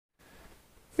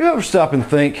You ever stop and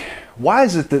think, why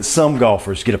is it that some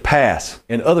golfers get a pass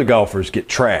and other golfers get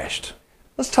trashed?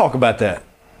 Let's talk about that.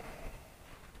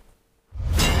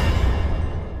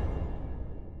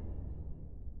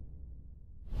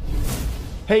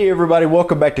 Hey everybody,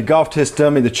 welcome back to Golf Test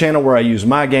Dummy, the channel where I use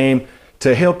my game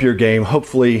to help your game.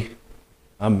 Hopefully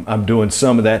I'm doing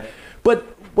some of that. But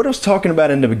what I was talking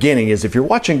about in the beginning is if you're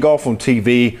watching golf on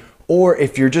TV, or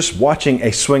if you're just watching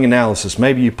a swing analysis,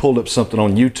 maybe you pulled up something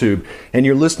on YouTube and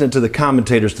you're listening to the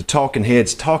commentators, the talking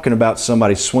heads, talking about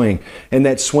somebody's swing, and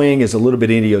that swing is a little bit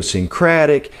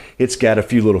idiosyncratic, it's got a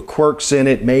few little quirks in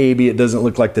it, maybe it doesn't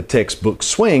look like the textbook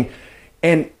swing,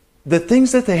 and the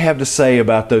things that they have to say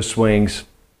about those swings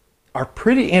are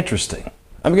pretty interesting.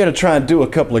 I'm going to try and do a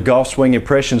couple of golf swing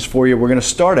impressions for you. We're going to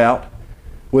start out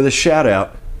with a shout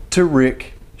out to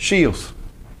Rick Shields.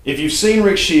 If you've seen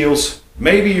Rick Shields,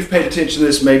 maybe you've paid attention to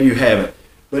this, maybe you haven't.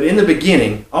 But in the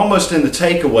beginning, almost in the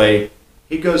takeaway,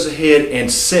 he goes ahead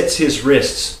and sets his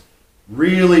wrists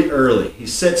really early. He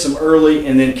sets them early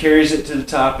and then carries it to the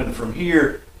top. And from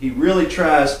here, he really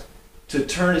tries to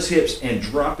turn his hips and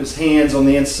drop his hands on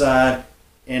the inside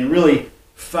and really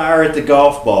fire at the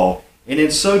golf ball. And in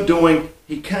so doing,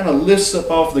 he kind of lifts up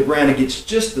off the ground and gets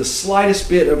just the slightest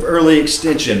bit of early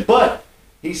extension. But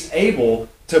he's able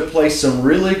to play some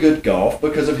really good golf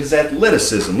because of his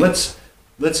athleticism. Let's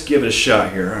give it a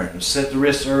shot here. All right, set the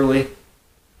wrist early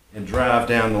and drive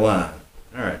down the line.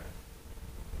 All right.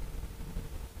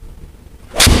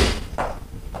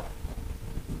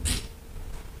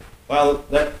 Well,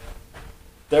 that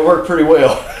worked pretty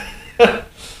well.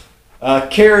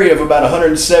 Carry of about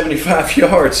 175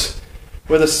 yards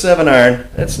with a 7-iron.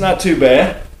 That's not too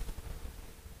bad.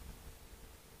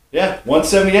 Yeah,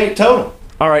 178 total.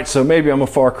 All right, so maybe I'm a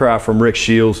far cry from Rick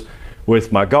Shields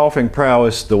with my golfing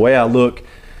prowess, the way I look,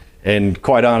 and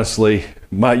quite honestly,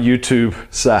 my YouTube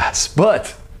size.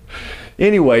 But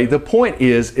anyway, the point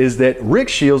is that Rick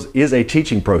Shields is a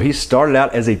teaching pro. He started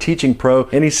out as a teaching pro,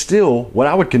 and he's still what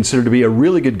I would consider to be a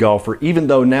really good golfer, even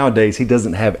though nowadays he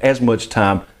doesn't have as much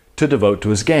time to devote to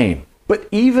his game. But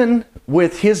even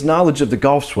with his knowledge of the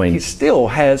golf swing, he still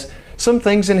has some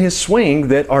things in his swing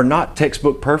that are not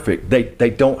textbook perfect. They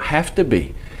don't have to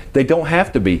be. They don't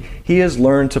have to be. He has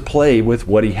learned to play with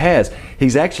what he has.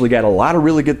 He's actually got a lot of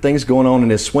really good things going on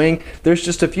in his swing. There's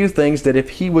just a few things that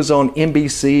if he was on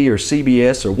NBC or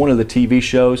CBS or one of the TV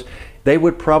shows, they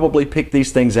would probably pick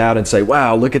these things out and say,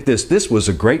 wow, look at this. This was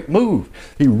a great move.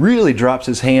 He really drops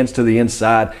his hands to the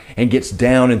inside and gets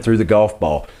down and through the golf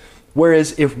ball.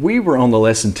 Whereas if we were on the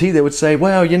lesson tee, they would say,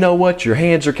 well, you know what? Your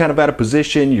hands are kind of out of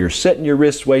position. You're setting your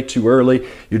wrists way too early.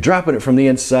 You're dropping it from the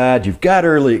inside. You've got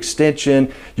early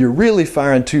extension. You're really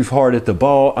firing too hard at the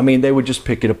ball. I mean, they would just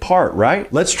pick it apart, right?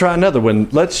 Let's try another one.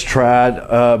 Let's try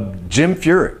Jim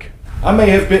Furyk. I may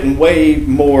have bitten way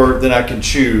more than I can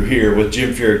chew here with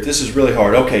Jim Furyk. This is really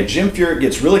hard. Okay, Jim Furyk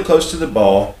gets really close to the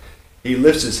ball. He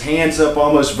lifts his hands up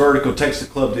almost vertical, takes the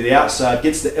club to the outside,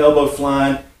 gets the elbow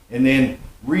flying, and then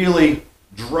really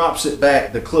drops it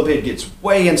back. The club head gets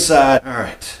way inside. All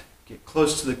right, get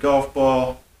close to the golf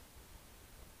ball.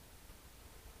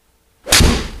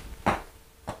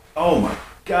 Oh my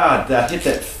God, I hit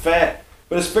that fat,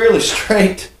 but it's fairly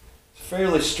straight. It's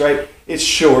fairly straight. It's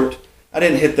short. I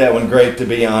didn't hit that one great, to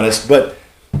be honest, but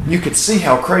you could see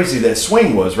how crazy that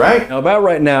swing was, right? Now, about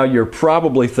right now, you're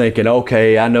probably thinking,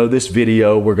 okay, I know this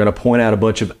video, we're going to point out a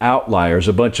bunch of outliers,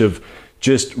 a bunch of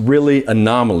just really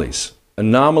anomalous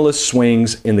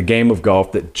swings in the game of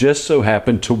golf that just so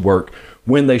happen to work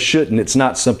when they shouldn't. It's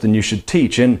not something you should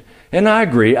teach. And I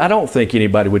agree. I don't think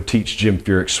anybody would teach Jim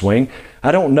Furyk's swing.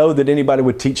 I don't know that anybody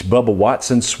would teach Bubba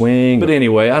Watson's swing. But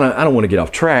anyway, I don't want to get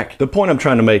off track. The point I'm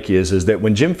trying to make is that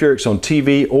when Jim Furyk's on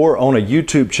TV or on a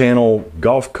YouTube channel,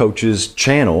 golf coach's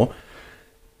channel,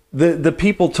 the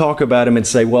people talk about him and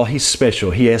say, well, he's special.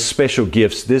 He has special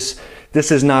gifts. This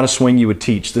is not a swing you would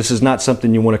teach. This is not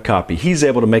something you want to copy. He's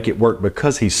able to make it work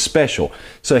because he's special.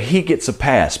 So he gets a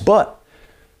pass. But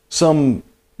some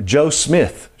Joe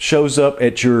Smith shows up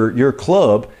at your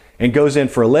club and goes in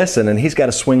for a lesson and he's got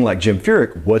a swing like Jim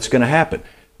Furyk. What's going to happen?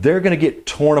 They're going to get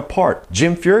torn apart.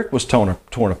 Jim Furyk was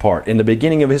torn apart. In the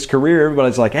beginning of his career,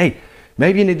 everybody's like, hey,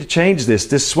 maybe you need to change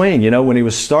this swing. You know, when he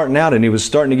was starting out and he was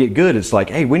starting to get good, it's like,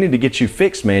 hey, we need to get you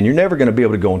fixed, man. You're never going to be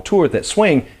able to go on tour with that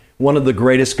swing. One of the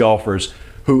greatest golfers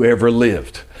who ever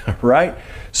lived, right?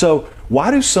 So why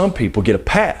do some people get a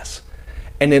pass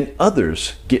and then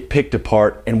others get picked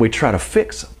apart and we try to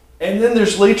fix them? And then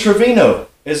there's Lee Trevino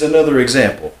as another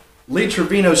example. Lee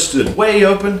Trevino stood way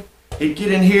open. He'd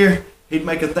get in here, he'd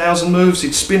make 1,000 moves,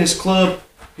 he'd spin his club,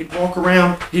 he'd walk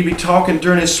around, he'd be talking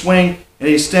during his swing, and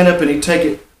he'd stand up and he'd take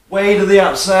it way to the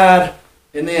outside,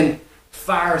 and then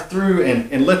fire through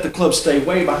and let the club stay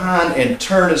way behind and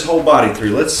turn his whole body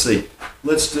through. Let's see.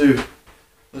 Let's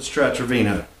try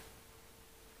Trevino.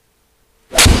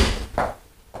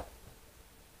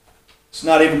 It's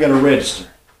not even going to register.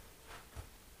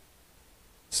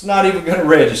 It's not even going to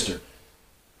register.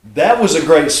 That was a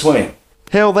great swing.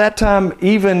 Hell, that time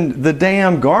even the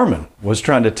damn Garmin was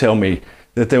trying to tell me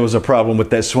that there was a problem with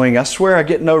that swing. I swear I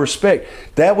get no respect.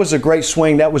 That was a great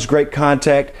swing. That was great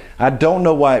contact. I don't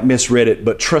know why it misread it,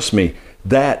 but trust me,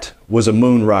 that was a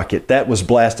moon rocket. That was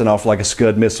blasting off like a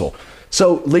Scud missile.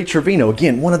 So Lee Trevino,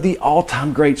 again, one of the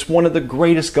all-time greats, one of the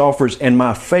greatest golfers, and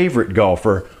my favorite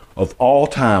golfer of all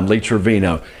time, Lee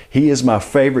Trevino. He is my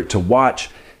favorite to watch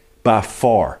by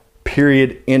far.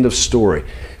 Period. End of story.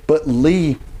 But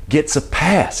Lee gets a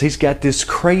pass. He's got this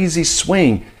crazy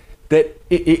swing that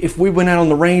if we went out on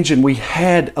the range and we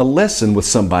had a lesson with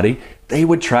somebody, they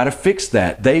would try to fix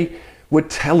that. They would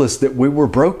tell us that we were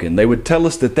broken. They would tell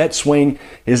us that that swing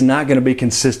is not going to be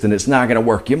consistent. It's not going to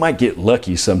work. You might get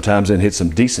lucky sometimes and hit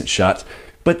some decent shots,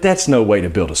 but that's no way to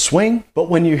build a swing. But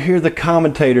when you hear the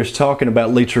commentators talking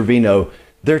about Lee Trevino,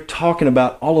 they're talking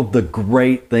about all of the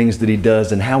great things that he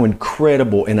does and how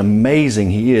incredible and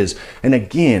amazing he is. And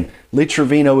again, Lee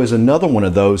Trevino is another one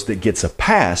of those that gets a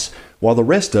pass while the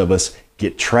rest of us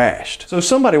get trashed. So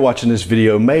somebody watching this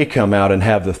video may come out and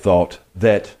have the thought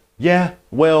that, yeah,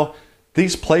 well,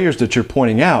 these players that you're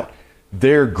pointing out,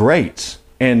 they're greats.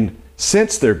 And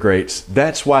since they're greats,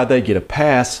 that's why they get a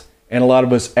pass. And a lot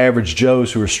of us average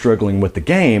Joes who are struggling with the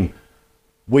game,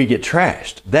 we get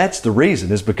trashed. That's the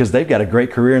reason, is because they've got a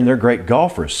great career and they're great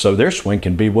golfers. So their swing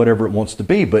can be whatever it wants to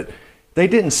be. But they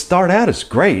didn't start out as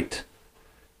great.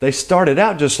 They started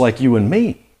out just like you and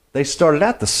me. They started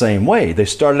out the same way. They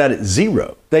started out at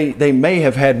zero. They may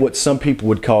have had what some people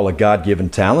would call a God-given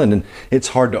talent, and it's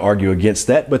hard to argue against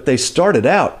that, but they started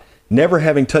out never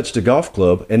having touched a golf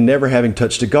club and never having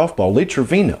touched a golf ball. Lee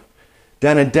Trevino,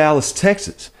 down in Dallas,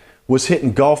 Texas, was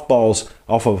hitting golf balls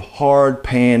off of hard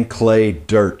pan clay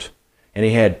dirt. And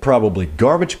he had probably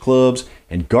garbage clubs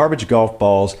and garbage golf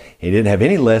balls. He didn't have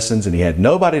any lessons and he had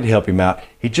nobody to help him out.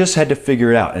 He just had to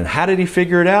figure it out. And how did he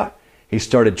figure it out? He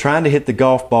started trying to hit the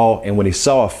golf ball, and when he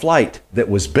saw a flight that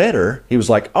was better, he was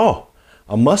like, oh,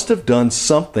 I must have done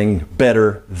something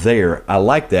better there. I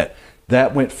like that.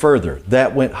 That went further.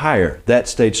 That went higher. That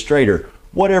stayed straighter.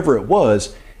 Whatever it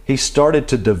was, he started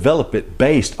to develop it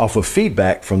based off of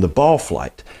feedback from the ball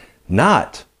flight,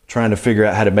 not trying to figure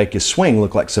out how to make his swing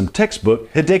look like some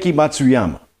textbook Hideki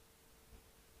Matsuyama.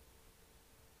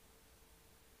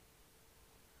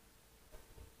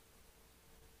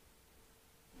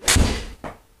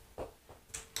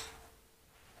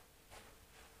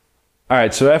 All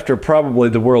right, so after probably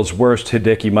the world's worst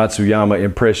Hideki Matsuyama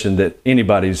impression that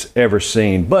anybody's ever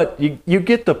seen, but you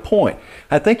get the point.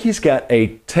 I think he's got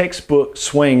a textbook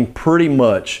swing pretty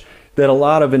much that a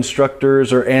lot of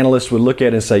instructors or analysts would look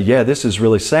at and say, yeah, this is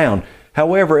really sound.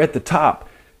 However, at the top,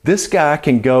 this guy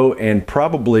can go and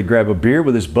probably grab a beer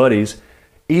with his buddies,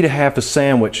 eat a half a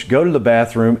sandwich, go to the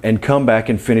bathroom, and come back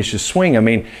and finish his swing. I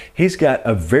mean, he's got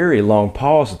a very long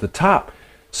pause at the top.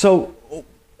 So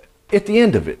at the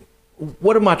end of it,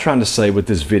 what am I trying to say with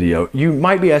this video? You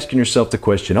might be asking yourself the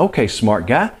question, okay, smart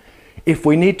guy, if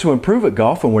we need to improve at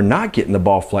golf and we're not getting the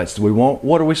ball flights that we want,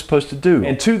 what are we supposed to do?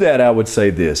 And to that, I would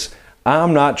say this.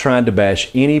 I'm not trying to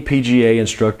bash any PGA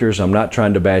instructors. I'm not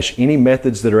trying to bash any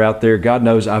methods that are out there. God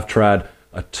knows I've tried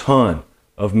a ton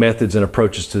of methods and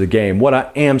approaches to the game. What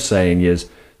I am saying is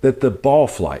that the ball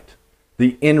flight,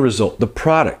 the end result, the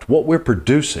product, what we're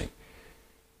producing,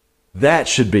 that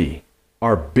should be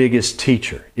our biggest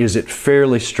teacher. Is it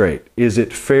fairly straight? Is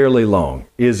it fairly long?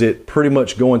 Is it pretty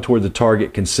much going toward the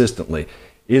target consistently?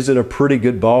 Is it a pretty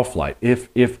good ball flight?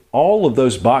 If all of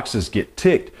those boxes get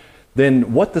ticked,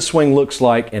 then what the swing looks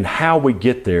like and how we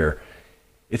get there,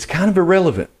 it's kind of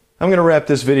irrelevant. I'm going to wrap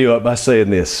this video up by saying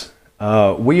this.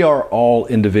 We are all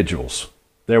individuals.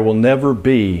 There will never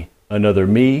be another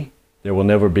me. There will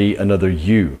never be another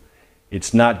you.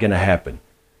 It's not going to happen.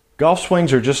 Golf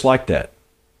swings are just like that.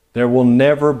 There will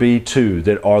never be two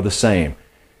that are the same.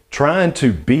 Trying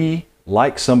to be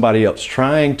like somebody else,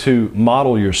 trying to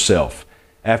model yourself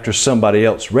after somebody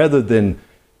else rather than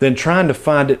trying to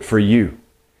find it for you,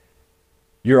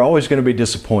 you're always going to be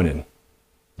disappointed.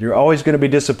 You're always going to be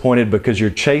disappointed because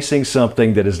you're chasing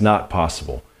something that is not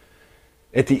possible.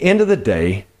 At the end of the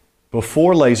day,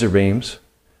 before laser beams,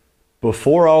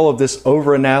 before all of this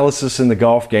over-analysis in the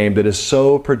golf game that is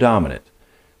so predominant,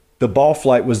 the ball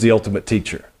flight was the ultimate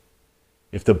teacher.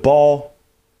 If the ball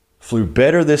flew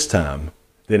better this time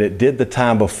than it did the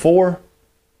time before,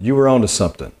 you were onto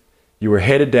something. You were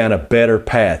headed down a better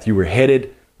path. You were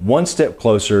headed one step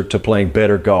closer to playing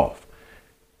better golf.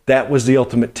 That was the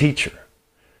ultimate teacher.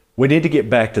 We need to get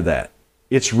back to that.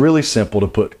 It's really simple to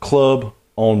put club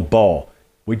on ball.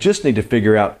 We just need to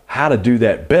figure out how to do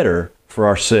that better for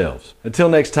ourselves. Until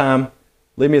next time,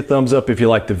 leave me a thumbs up if you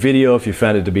liked the video, if you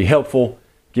found it to be helpful.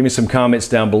 Give me some comments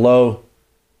down below.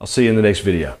 I'll see you in the next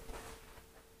video.